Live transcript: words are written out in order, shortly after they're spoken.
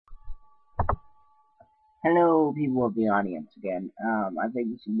Hello, people of the audience again. I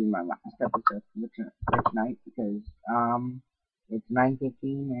think this will be my last episode for tonight because it's 9:15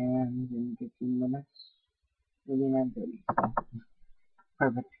 and in 15 minutes it'll be 9:30. So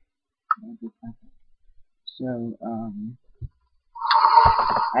perfect. That'll be perfect. So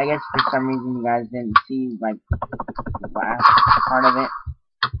I guess for some reason you guys didn't see like the last part of it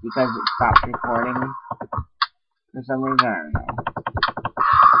because it stopped recording for some reason. I don't know.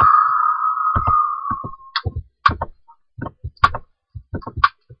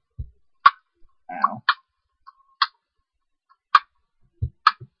 Ow.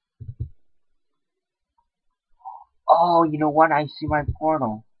 Oh, you know what? I see my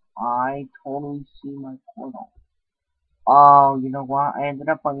portal. I totally see my portal. Oh, you know what? I ended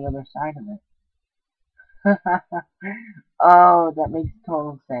up on the other side of it. Oh, that makes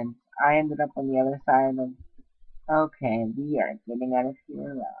total sense. I ended up on the other side of... Okay, we are getting out of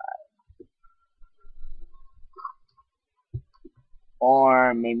here alive.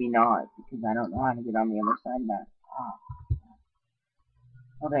 Or maybe not, because I don't know how to get on the other side of that. Oh.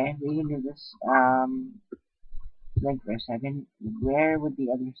 Okay, we can do this. Think for a second. Where would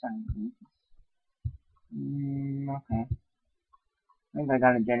the other side be? Okay. I think I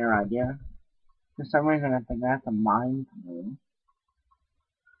got a general idea. For some reason, I think I have to mine through.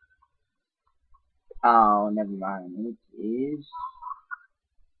 Oh, never mind. It is.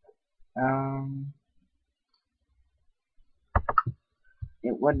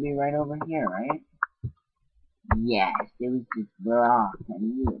 It would be right over here, right? Yes, it was this block. I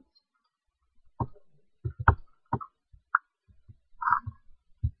knew it.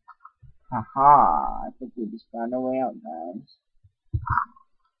 Haha, I think we just found our way out, guys.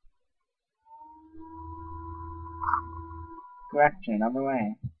 Correction, other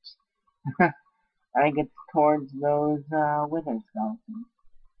way. I think it's towards those, wither skeletons.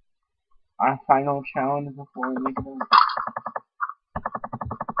 Our final challenge before we go.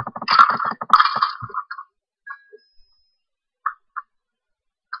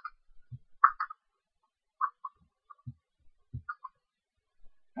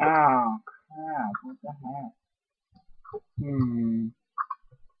 Oh, crap, what the heck?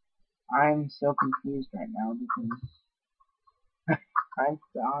 I'm so confused right now because I'm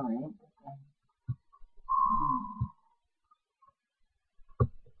sorry.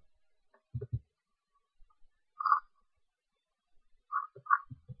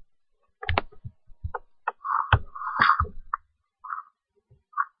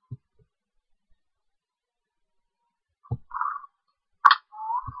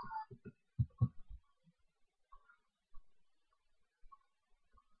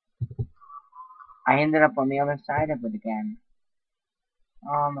 I ended up on the other side of it again.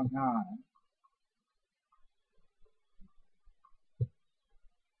 Oh my god.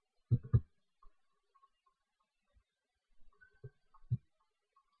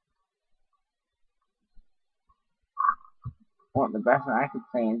 Well, the best I could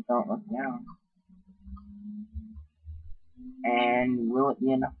say is don't look down. And will it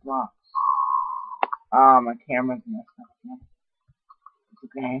be enough blocks? Oh, my camera's messed up. Yeah. It's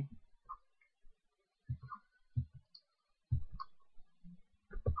okay.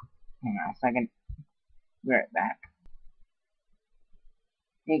 Hang on a second. Be right back.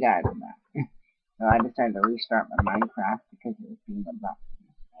 Hey guys, I'm back. So I decided to restart my Minecraft because it was being abrupt.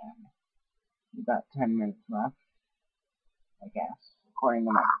 And we got 10 minutes left, I guess, according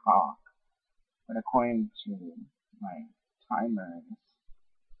to my clock. But according to my timer,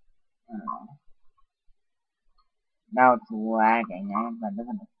 I don't know. Now it's lagging, and that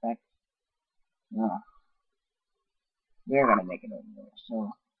doesn't affect. Ugh. We're gonna make it over there.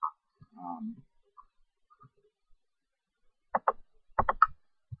 So,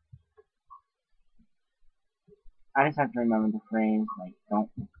 I just have to remember the phrase, like,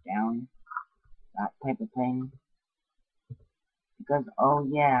 don't look down, that type of thing. Because, oh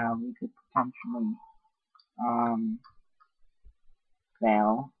yeah, we could potentially,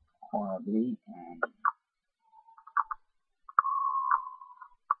 fail horribly, and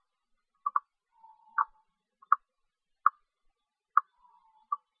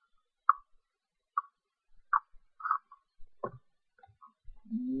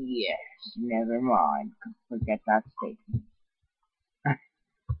yes, never mind, forget that statement.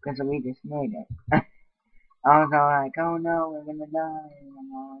 Because we just made it. I was all like, oh no, we're gonna die, and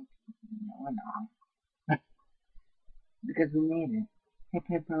I'm all like, no, we're not. Because we made it. Hip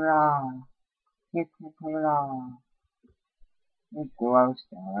hip hurrah! Hip hip hurrah! It's gross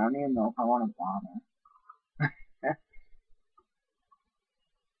though, I don't even know if I want to bother.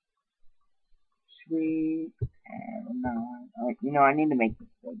 Sweet. No. You know, I need to make this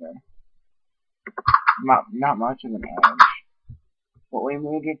bigger. Not much of an edge. But we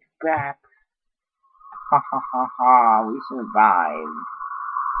made it back. Ha ha ha ha, we survived.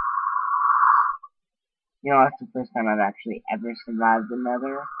 You know, that's the first time I've actually ever survived the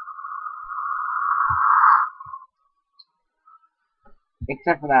Nether.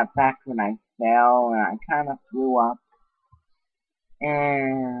 Except for that fact when I fell and I kind of flew up.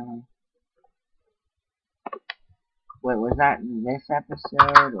 And... wait, was that in this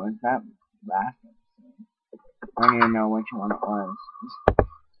episode or was that last episode? I don't even know which one it was.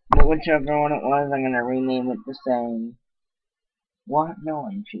 But whichever one it was, I'm gonna rename it the same. What? No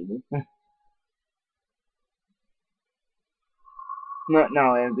one cheated.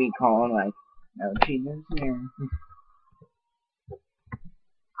 No, it'd be called like, no cheaters here.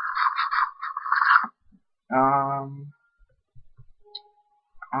 How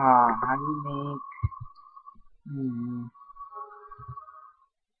do you make,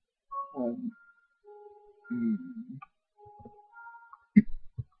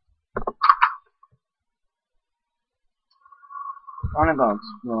 I wanna go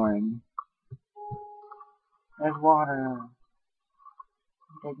exploring. There's water. I'm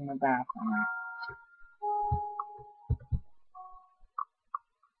taking a bath on it.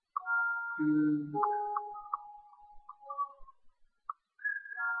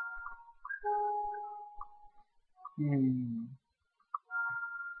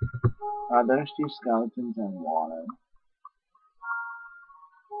 There's two skeletons in water.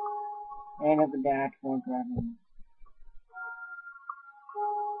 And at the dashboard driving.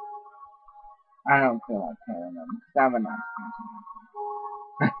 I don't feel like killing them, because I'm a nice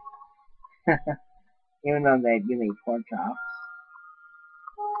person. Even though they give me pork chops.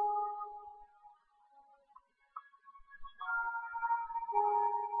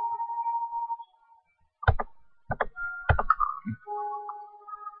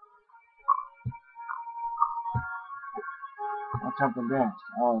 What's up with this?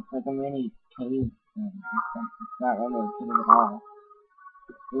 Oh, it's like a mini cave thing. It's not really a cave at all.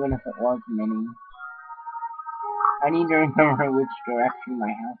 Even if it was mini. I need to remember which direction my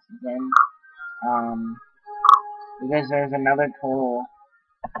house is in. Because there's another total,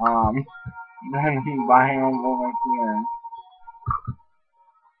 biome over here.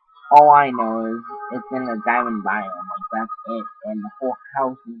 All I know is it's in a diamond biome, like that's it, and the whole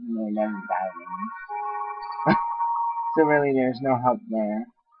house is made out of diamonds. So really there's no help there.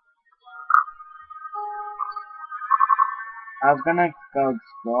 I was gonna go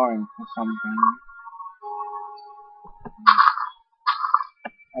exploring for something.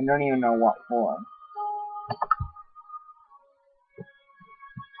 I don't even know what for.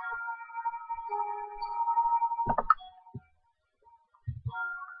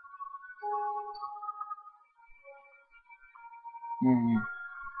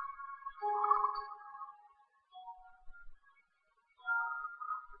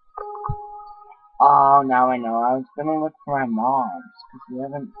 Oh, now I know. I was gonna look for my mobs, because we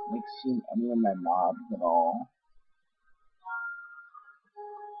haven't, like, seen any of my mobs at all.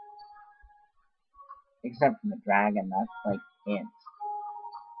 Except for the dragon, that's, like, it.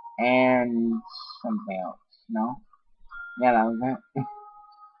 And something else, no? Yeah, that was it.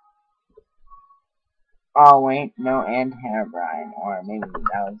 Oh, wait, no, and Herobrine, or maybe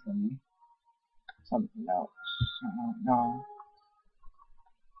that was in something else. I don't know.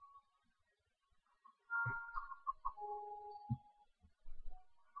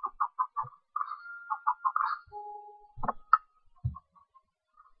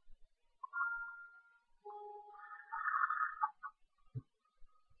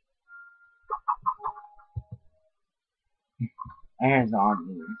 There's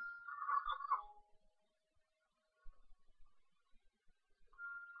zombies.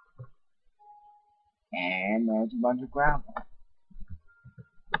 And there's a bunch of gravel.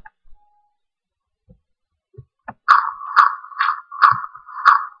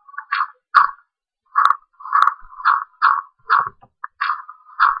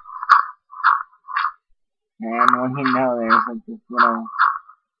 And when you know, there's like this little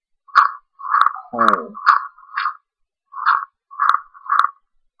hole.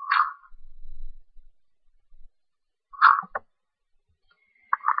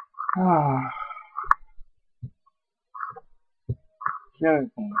 Sugar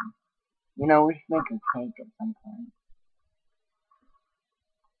cane. You know, we should make a cake at some point.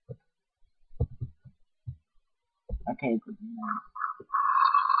 A cake would be nice.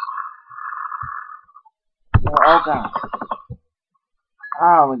 Oh god.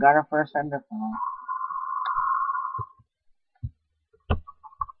 Oh, we got our first ender pearl.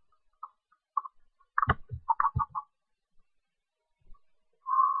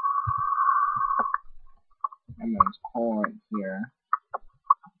 And there's coal right here.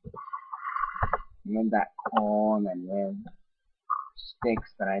 And then that coal, and then with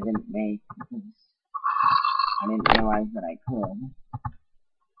sticks that I didn't make because I didn't realize that I could.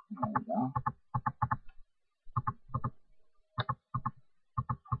 There we go.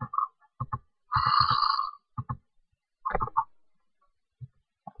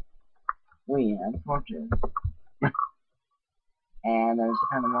 We have torches. And there's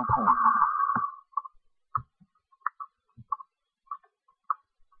kind of more coal.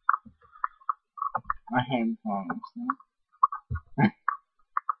 My hand's falling asleep.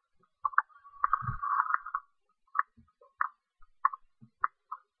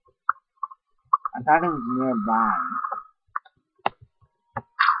 I thought it was nearby.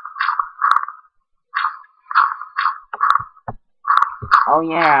 Oh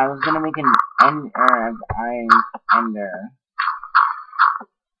yeah, I was gonna make an iron ender.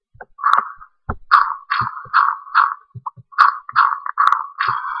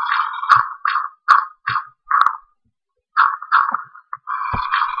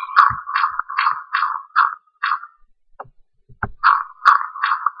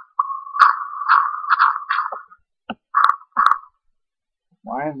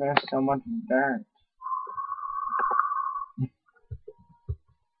 Why is there so much dirt?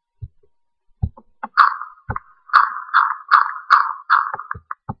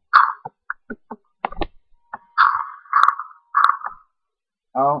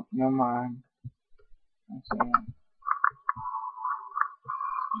 Oh, never mind. That's it.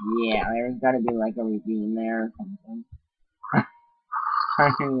 Yeah, there's gotta be like a ravine there or something. I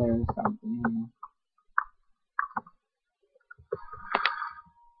knew there was something here.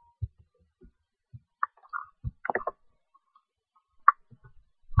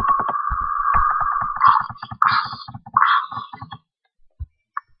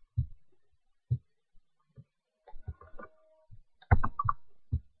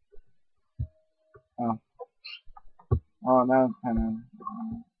 Oh. Oh, that was kind of...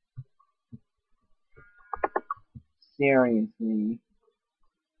 seriously.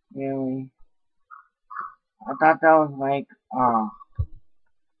 Really? I thought that was like... well,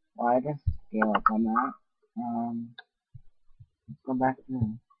 I just scale up on that. Let's go back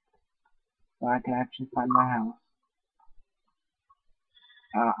to... so I can actually find my house.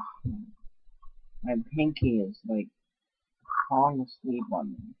 My pinky is like falling asleep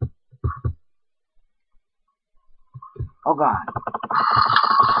on me. Oh god.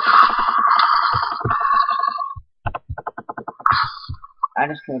 I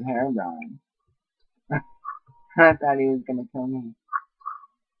just killed Herobrine. I thought he was gonna kill me.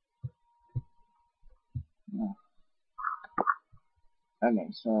 No. Okay,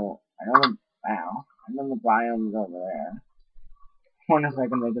 so I know the biome's over there. I wonder if I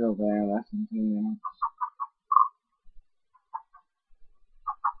can make it over there in less than 2 minutes.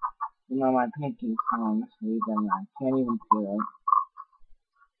 You know, my pinky's falling asleep and I can't even feel it.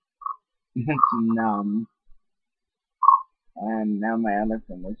 It's numb. And now my other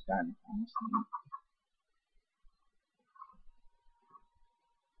finger's starting to fall asleep.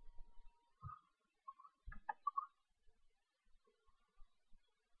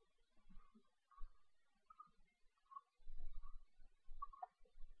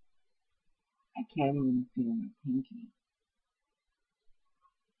 I can't even feel my pinky.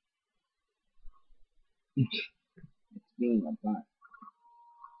 It's being a butt.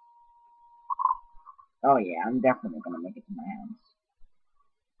 Oh yeah, I'm definitely gonna make it to my house.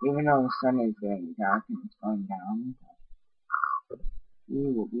 Even though the sun is getting dark and it's going down,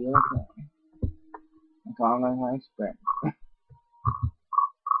 we will be okay. As long as I sprint.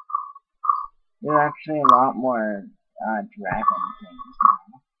 There's actually a lot more dragon things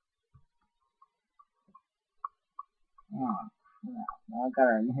now. Oh crap, now I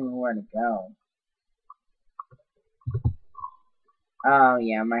gotta remember where to go. Oh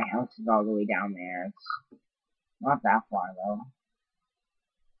yeah, my house is all the way down there. It's not that far though.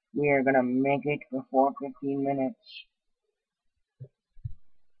 We are gonna make it before 15 minutes.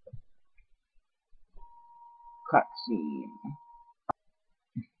 Cutscene.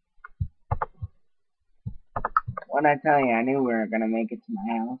 What'd I tell you? I knew we were gonna make it to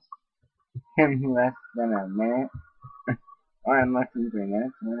my house in less than a minute. Or in less than 3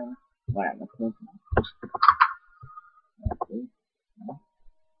 minutes, whatever. Whatever, close enough.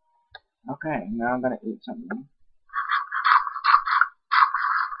 Okay, now I'm gonna eat something.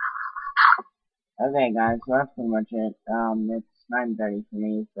 Okay guys, so that's pretty much it. It's 9:30 for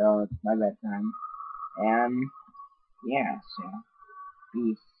me, so it's my bedtime. And, yeah, so,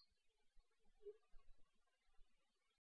 peace.